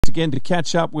again to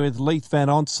catch up with Leith Van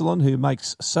Onselen, who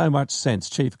makes so much sense,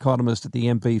 Chief Economist at the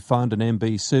MB Fund and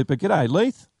MB Super. G'day,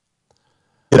 Leith.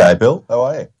 G'day, Bill. How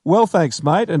are you? Well, thanks,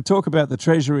 mate. And talk about the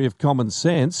Treasury of Common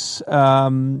Sense.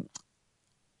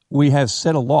 We have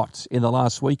said a lot in the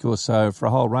last week or so for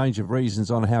a whole range of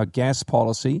reasons on how gas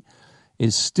policy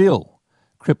is still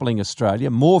crippling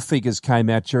Australia. More figures came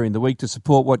out during the week to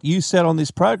support what you said on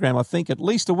this program, I think, at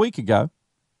least a week ago.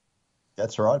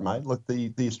 That's right, mate. Look,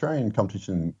 the Australian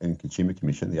Competition and Consumer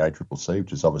Commission, the ACCC,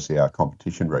 which is obviously our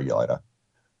competition regulator,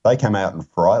 they came out on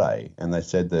Friday and they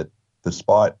said that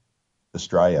despite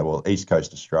Australia, well, East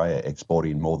Coast Australia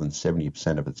exporting more than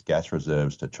 70% of its gas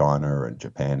reserves to China and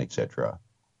Japan, etc.,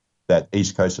 that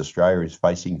East Coast Australia is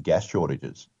facing gas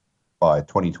shortages by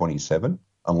 2027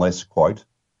 unless, quote,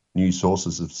 new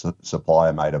sources of supply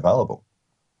are made available.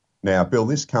 Now, Bill,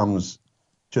 this comes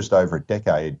just over a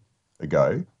decade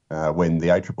ago when the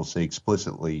ACCC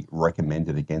explicitly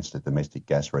recommended against a domestic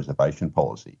gas reservation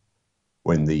policy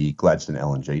when the Gladstone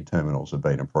LNG terminals have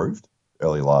been approved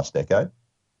early last decade.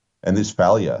 And this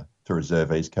failure to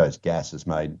reserve East Coast gas has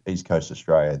made East Coast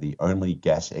Australia the only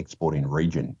gas exporting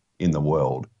region in the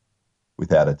world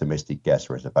without a domestic gas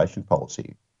reservation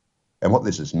policy. And what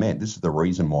this has meant, this is the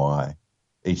reason why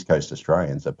East Coast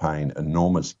Australians are paying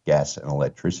enormous gas and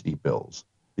electricity bills,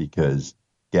 because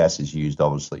gas is used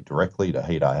obviously directly to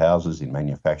heat our houses, in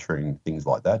manufacturing, things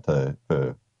like that,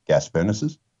 for gas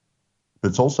furnaces. But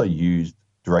it's also used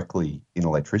directly in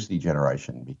electricity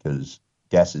generation because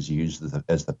gas is used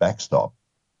as the backstop.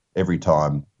 Every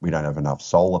time we don't have enough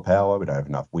solar power, we don't have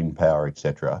enough wind power,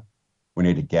 etc., we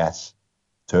need a gas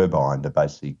turbine to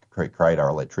basically create our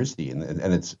electricity. And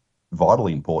it's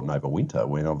vitally important over winter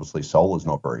when obviously solar's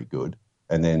not very good.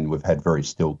 And then we've had very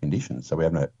still conditions, so we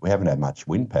haven't had much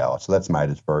wind power. So that's made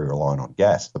us very reliant on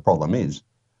gas. The problem is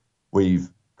we've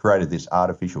created this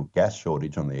artificial gas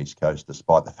shortage on the East Coast,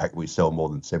 despite the fact that we sell more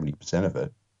than 70% of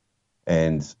it.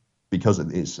 And because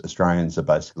of this, Australians are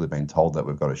basically being told that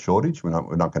we've got a shortage, we're not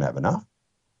going to have enough.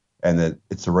 And that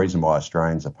it's the reason why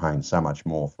Australians are paying so much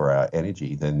more for our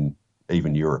energy than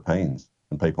even Europeans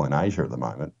and people in Asia at the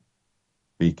moment.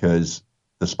 Because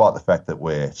despite the fact that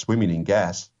we're swimming in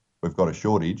gas, we've got a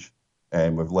shortage,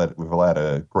 and we've allowed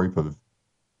a group of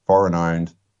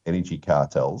foreign-owned energy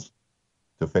cartels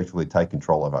to effectively take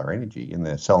control of our energy, and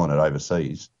they're selling it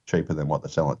overseas cheaper than what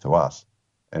they're selling it to us.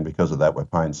 And because of that, we're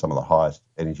paying some of the highest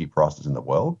energy prices in the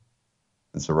world.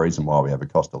 It's the reason why we have a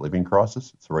cost of living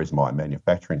crisis. It's the reason why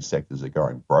manufacturing sectors are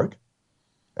going broke.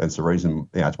 And it's the reason,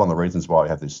 it's one of the reasons why we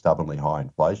have this stubbornly high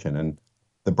inflation. And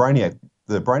the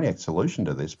brainiac solution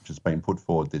to this, which has been put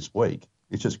forward this week,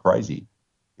 it's just crazy,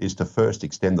 is to first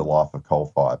extend the life of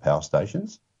coal-fired power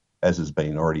stations, as has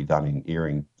been already done in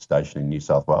Earing Station in New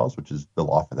South Wales, which is the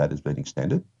life of that has been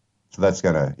extended. So that's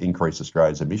going to increase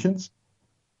Australia's emissions,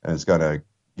 and it's going to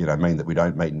mean that we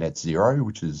don't meet net zero,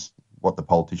 which is what the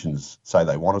politicians say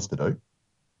they want us to do.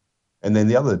 And then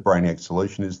the other brainiac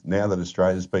solution is, now that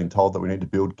Australia's been told that we need to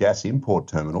build gas import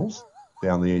terminals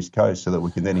down the East Coast so that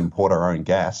we can then import our own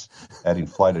gas at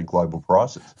inflated global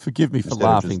prices. Forgive me for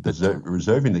laughing, but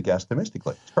reserving the gas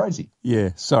domestically. It's crazy. Yeah,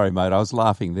 sorry, mate. I was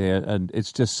laughing there, and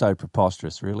it's just so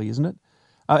preposterous, really, isn't it?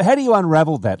 How do you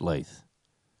unravel that, Leith?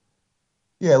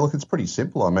 Yeah, look, it's pretty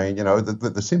simple. I mean,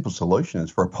 the simple solution is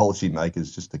for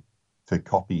policymakers just to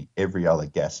copy every other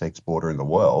gas exporter in the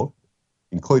world,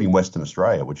 including Western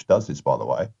Australia, which does this, by the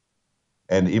way,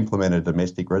 and implement a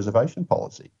domestic reservation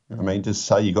policy. I mean, just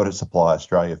say you got to supply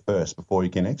Australia first before you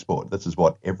can export. This is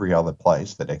what every other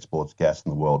place that exports gas in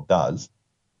the world does,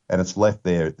 and it's left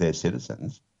their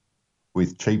citizens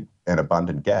with cheap and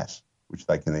abundant gas, which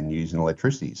they can then use in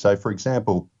electricity. So, for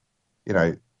example,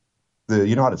 the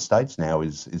United States now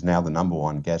is now the number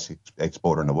one gas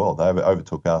exporter in the world. They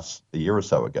overtook us a year or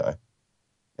so ago,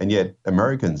 and yet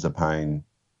Americans are paying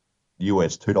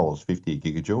US $2.50 a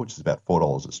gigajoule, which is about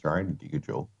 $4 Australian a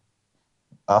gigajoule.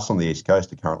 Us on the East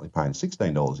Coast are currently paying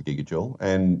 $16 a gigajoule.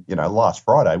 And, last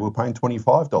Friday we were paying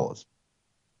 $25.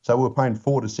 So we're paying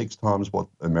 4 to 6 times what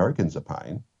Americans are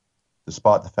paying,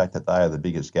 despite the fact that they are the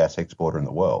biggest gas exporter in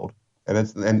the world. And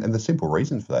the simple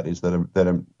reason for that is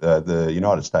that the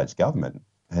United States government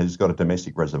has got a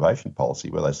domestic reservation policy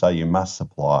where they say you must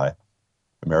supply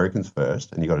Americans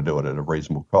first, and you've got to do it at a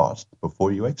reasonable cost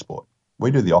before you export. We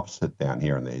do the opposite down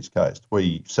here on the East Coast.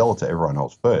 We sell it to everyone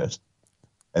else first,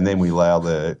 and then we allow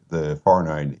the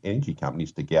foreign-owned energy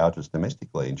companies to gouge us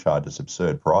domestically and charge us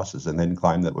absurd prices and then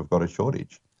claim that we've got a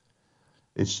shortage.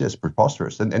 It's just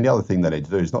preposterous. And the other thing they need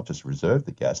to do is not just reserve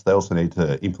the gas, they also need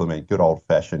to implement good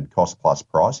old-fashioned cost-plus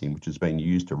pricing, which has been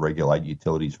used to regulate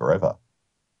utilities forever,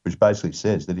 which basically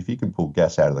says that if you can pull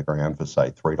gas out of the ground for, say,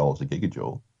 $3 a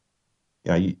gigajoule,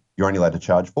 you're only allowed to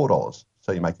charge $4.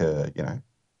 So you make a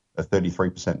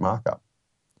 33% markup.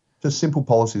 Just simple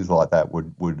policies like that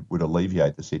would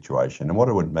alleviate the situation. And what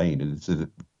it would mean is that it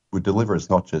would deliver us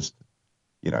not just,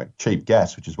 cheap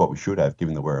gas, which is what we should have,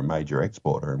 given that we're a major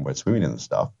exporter and we're swimming in the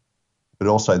stuff, but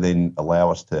also then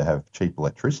allow us to have cheap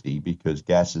electricity, because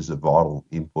gas is a vital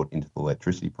input into the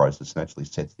electricity process and actually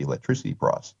sets the electricity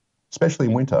price, especially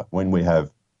in winter when we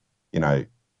have,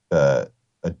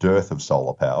 a dearth of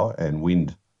solar power, and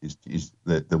wind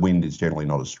the wind is generally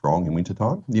not as strong in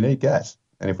wintertime. You need gas.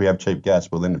 And if we have cheap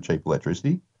gas, we'll then have cheap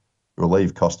electricity,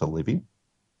 relieve cost of living,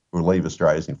 relieve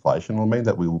Australia's inflation. It'll mean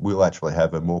that we'll actually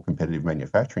have a more competitive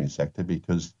manufacturing sector,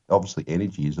 because obviously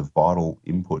energy is a vital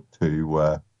input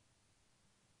to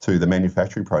the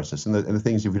manufacturing process. And the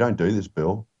thing is, if we don't do this,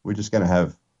 Bill, we're just going to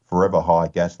have forever high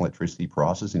gas and electricity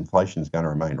prices. Inflation is going to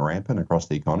remain rampant across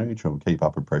the economy, which will keep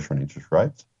upward pressure on interest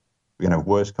rates. We're going to have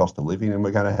worse cost of living, and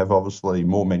we're going to have obviously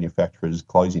more manufacturers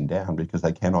closing down because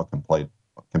they cannot compete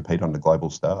on the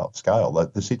global scale.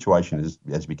 The situation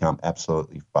has become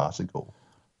absolutely farcical,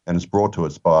 and it's brought to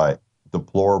us by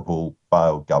deplorable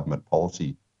failed government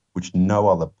policy, which no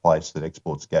other place that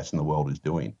exports gas in the world is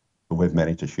doing. But we've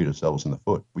managed to shoot ourselves in the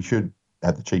foot. We should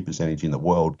have the cheapest energy in the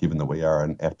world, given that we are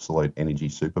an absolute energy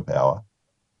superpower.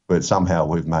 But somehow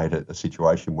we've made it a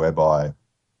situation whereby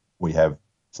we have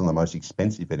some of the most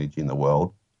expensive energy in the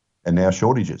world, and now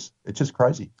shortages. It's just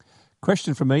crazy.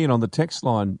 Question from Ian on the text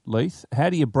line, Leith. How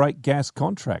do you break gas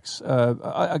contracts?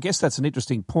 I guess that's an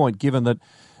interesting point, given that,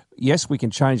 yes, we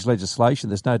can change legislation.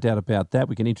 There's no doubt about that.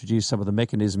 We can introduce some of the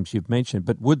mechanisms you've mentioned,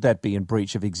 but would that be in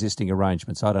breach of existing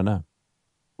arrangements? I don't know.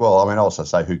 Well, I also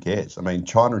say, who cares?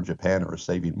 China and Japan are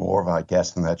receiving more of our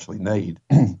gas than they actually need,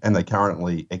 and they're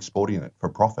currently exporting it for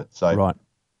profit. So, right.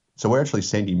 So we're actually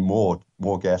sending more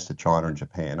gas to China and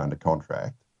Japan under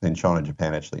contract than China and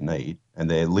Japan actually need, and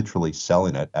they're literally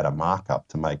selling it at a markup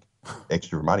to make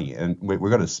extra money. And we've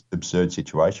got an absurd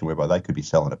situation whereby they could be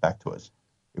selling it back to us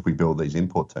if we build these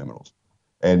import terminals.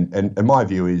 And my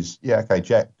view is, Japan's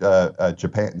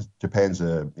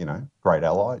a great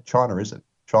ally. China isn't.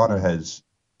 China has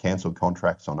cancelled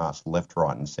contracts on us left,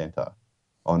 right, and centre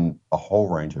on a whole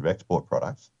range of export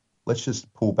products. Let's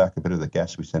just pull back a bit of the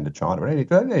gas we send to China. We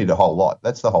don't need a whole lot.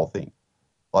 That's the whole thing.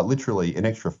 Like literally an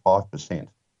extra 5%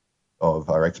 of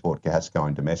our export gas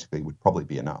going domestically would probably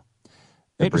be enough.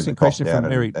 Interesting question from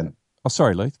Mary.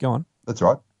 Sorry, Leith, go on. That's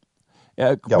right.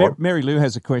 Mary Lou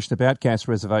has a question about gas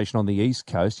reservation on the East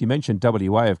Coast. You mentioned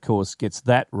WA, of course, gets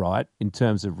that right in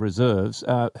terms of reserves.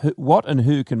 What and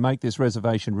who can make this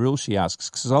reservation rule, she asks,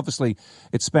 because obviously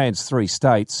it spans 3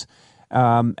 states.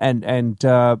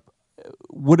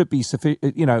 Would it be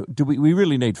sufficient? Do we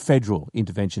really need federal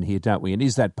intervention here, don't we? And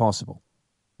is that possible?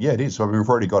 Yeah, it is. So we've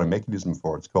already got a mechanism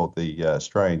for it. It's called the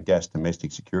Australian Gas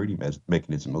Domestic Security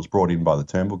Mechanism. It was brought in by the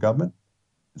Turnbull government.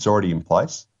 It's already in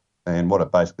place. And what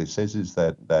it basically says is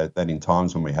that in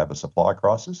times when we have a supply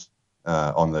crisis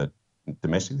on the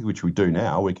domestically, which we do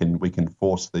now, we can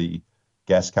force the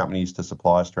gas companies to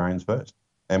supply Australians first.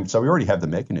 And so we already have the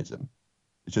mechanism.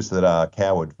 It's just that our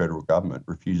coward federal government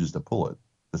refuses to pull it,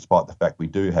 despite the fact we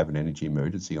do have an energy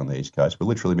emergency on the East Coast. We're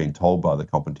literally being told by the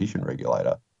competition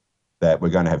regulator that we're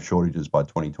going to have shortages by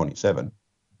 2027.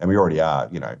 And we already are,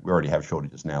 we already have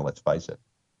shortages now, let's face it.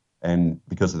 And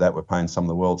because of that, we're paying some of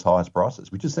the world's highest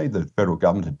prices. We just need the federal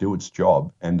government to do its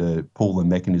job and to pull the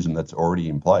mechanism that's already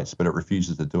in place, but it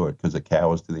refuses to do it because it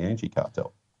cowers to the energy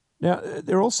cartel. Now,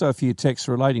 there are also a few texts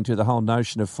relating to the whole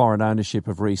notion of foreign ownership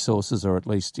of resources, or at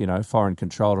least, foreign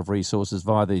control of resources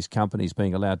via these companies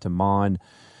being allowed to mine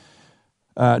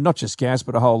not just gas,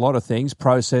 but a whole lot of things,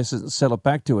 process it and sell it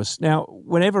back to us. Now,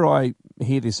 whenever I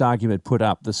hear this argument put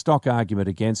up, the stock argument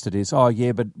against it is,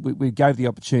 but we gave the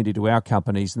opportunity to our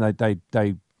companies and they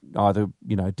either,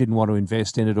 didn't want to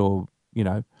invest in it or,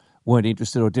 weren't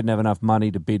interested or didn't have enough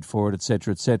money to bid for it, et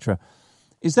cetera, et cetera.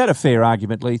 Is that a fair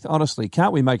argument, Leith? Honestly,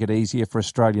 can't we make it easier for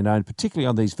Australian-owned, particularly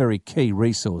on these very key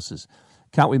resources,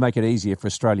 can't we make it easier for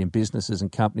Australian businesses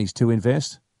and companies to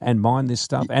invest and mine this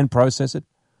stuff and process it?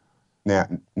 Now,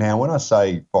 when I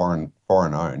say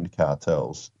foreign-owned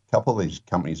cartels, a couple of these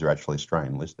companies are actually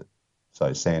Australian listed.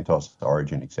 So Santos,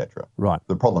 Origin, etc. Right.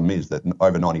 The problem is that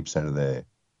over 90% of their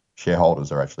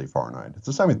shareholders are actually foreign-owned. It's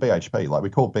the same with BHP. Like, we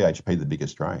call BHP the big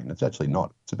Australian. It's actually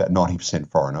not. It's about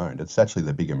 90% foreign-owned. It's actually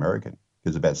the big American,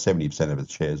 because about 70% of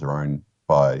its shares are owned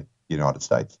by the United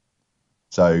States.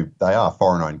 So they are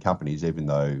foreign-owned companies, even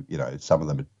though, some of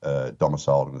them are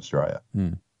domiciled in Australia.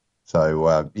 Mm.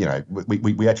 So,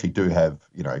 we actually do have,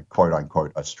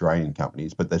 quote-unquote Australian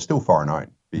companies, but they're still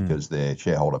foreign-owned because their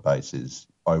shareholder base is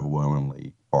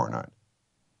overwhelmingly foreign-owned.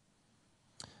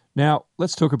 Now,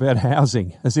 let's talk about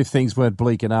housing, as if things weren't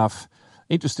bleak enough.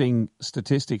 Interesting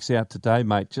statistics out today,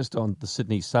 mate, just on the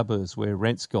Sydney suburbs where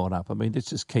rent's gone up. I mean, this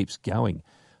just keeps going.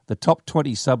 The top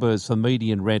 20 suburbs for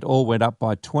median rent all went up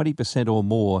by 20% or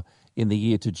more in the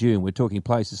year to June. We're talking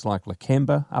places like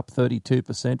Lakemba, up 32%,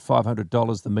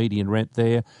 $500 the median rent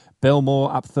there.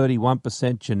 Belmore, up 31%,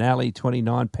 Janali,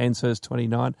 29%, Penshurst,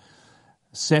 29%,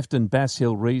 Sefton, Bass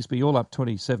Hill, Revesby, all up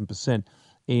 27%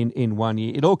 in 1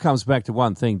 year. It all comes back to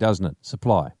one thing, doesn't it?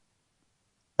 Supply.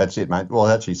 That's it, mate. Well,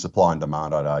 actually, supply and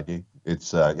demand, I'd argue.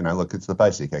 It's, look, it's the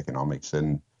basic economics.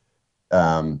 And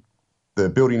the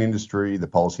building industry, the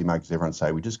policymakers, everyone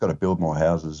say, we just got to build more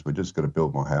houses, we just got to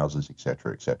build more houses, et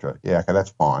cetera, et cetera. Yeah, okay,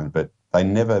 that's fine. But they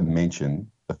never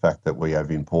mention the fact that we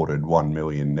have imported 1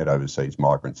 million net overseas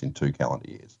migrants in 2 calendar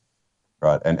years,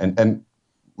 right? And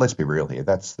let's be real here,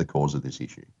 that's the cause of this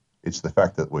issue. It's the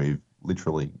fact that we've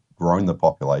literally grown the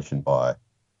population by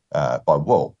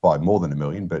more than 1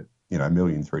 million, but 1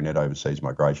 million through net overseas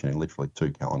migration in literally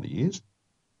 2 calendar years.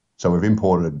 So we've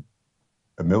imported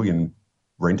 1 million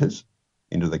renters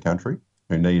into the country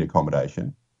who need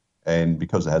accommodation, and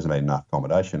because there hasn't been enough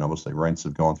accommodation, obviously rents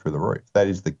have gone through the roof. That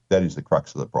is the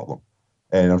crux of the problem.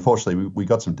 And unfortunately, we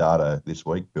got some data this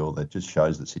week, Bill, that just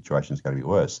shows the situation is going to be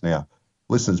worse. Now,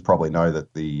 listeners probably know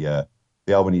that the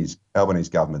Albanese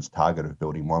government's target of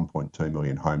building 1.2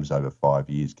 million homes over 5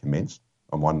 years commenced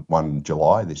on 1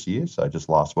 July this year, so just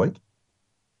last week.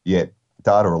 Yet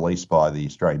data released by the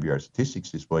Australian Bureau of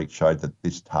Statistics this week showed that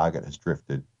this target has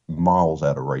drifted miles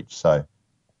out of reach. So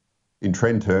in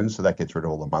trend terms, so that gets rid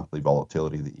of all the monthly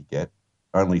volatility that you get,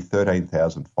 only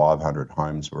 13,500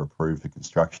 homes were approved for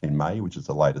construction in May, which is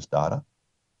the latest data.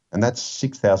 And that's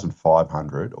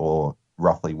 6,500, or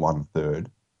roughly 1/3,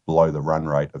 below the run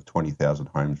rate of 20,000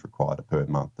 homes required per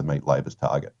month to meet Labor's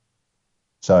target.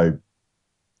 So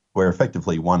we're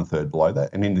effectively 1/3 below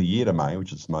that. And in the year to May,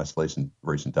 which is the most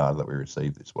recent data that we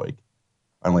received this week,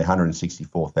 only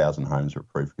 164,000 homes were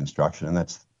approved for construction, and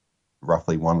that's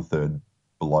roughly 1/3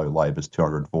 below Labor's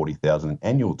 240,000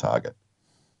 annual target.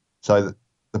 So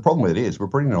the problem with it is we're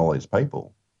bringing in all these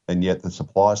people, and yet the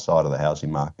supply side of the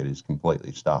housing market is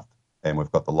completely stuffed, and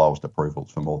we've got the lowest approvals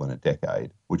for more than a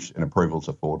decade, and approvals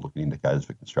are forward-looking indicators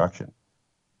for construction.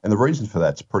 And the reason for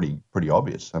that's pretty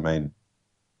obvious. I mean,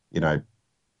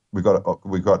 we've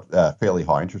got fairly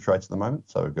high interest rates at the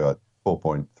moment. So we've got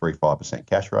 4.35%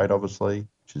 cash rate, obviously,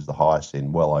 which is the highest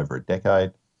in well over a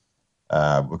decade.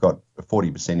 We've got a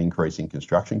 40% increase in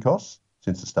construction costs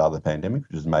since the start of the pandemic,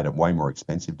 which has made it way more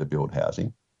expensive to build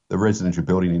housing. The residential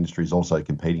building industry is also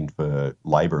competing for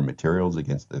labour and materials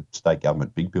against the state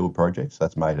government big build projects.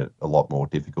 That's made it a lot more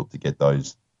difficult to get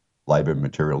those labour and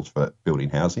materials for building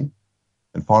housing.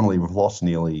 And finally, we've lost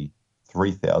nearly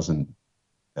 3,000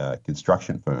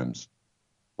 construction firms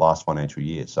last financial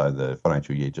year, so the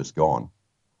financial year just gone,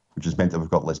 which has meant that we've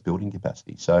got less building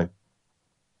capacity. So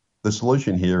the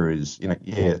solution here is,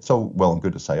 it's all well and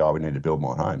good to say, we need to build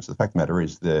more homes. The fact of the matter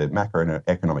is the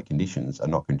macroeconomic conditions are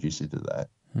not conducive to that.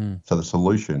 So the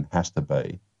solution has to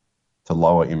be to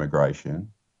lower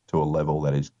immigration to a level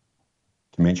that is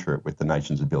commensurate with the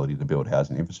nation's ability to build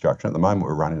housing infrastructure. At the moment,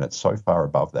 we're running it so far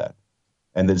above that.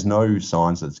 And there's no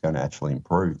signs that it's going to actually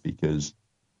improve, because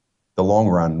the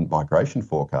long-run migration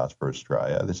forecast for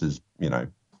Australia, this is,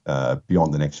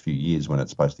 beyond the next few years when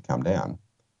it's supposed to come down,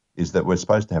 is that we're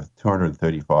supposed to have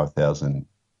 235,000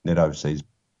 net overseas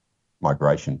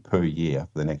migration per year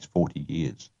for the next 40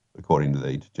 years, according to the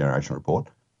Intergenerational Report.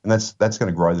 And that's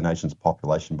going to grow the nation's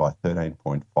population by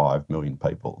 13.5 million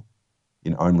people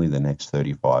in only the next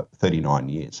 39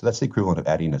 years. So that's the equivalent of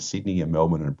adding a Sydney, a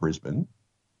Melbourne and a Brisbane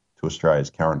to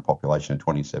Australia's current population of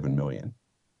 27 million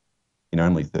in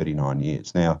only 39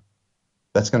 years. Now,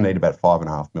 that's going to need about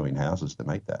 5.5 million houses to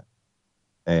meet that.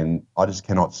 And I just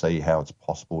cannot see how it's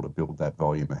possible to build that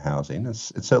volume of housing.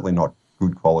 It's certainly not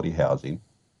good quality housing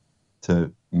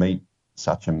to meet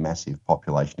such a massive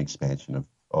population expansion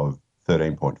of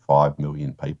 13.5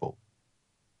 million people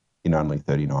in only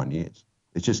 39 years.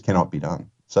 It just cannot be done.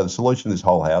 So the solution to this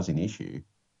whole housing issue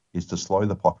is to slow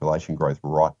the population growth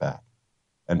right back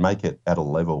and make it at a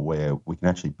level where we can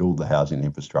actually build the housing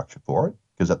infrastructure for it.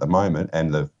 Because at the moment,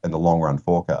 and the long run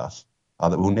forecasts are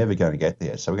that we're never going to get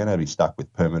there. So we're going to be stuck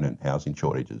with permanent housing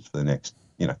shortages for the next,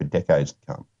 for decades to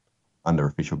come under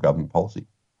official government policy.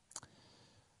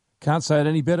 Can't say it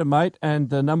any better, mate. And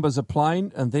the numbers are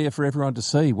plain and there for everyone to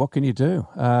see. What can you do?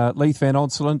 Leith Van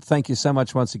Onselen, thank you so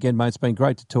much once again, mate. It's been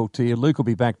great to talk to you. Luke will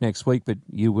be back next week, but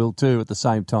you will too at the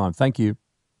same time. Thank you.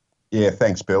 Yeah,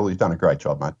 thanks, Bill. You've done a great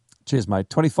job, mate. Cheers, mate.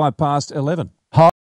 25 past 11.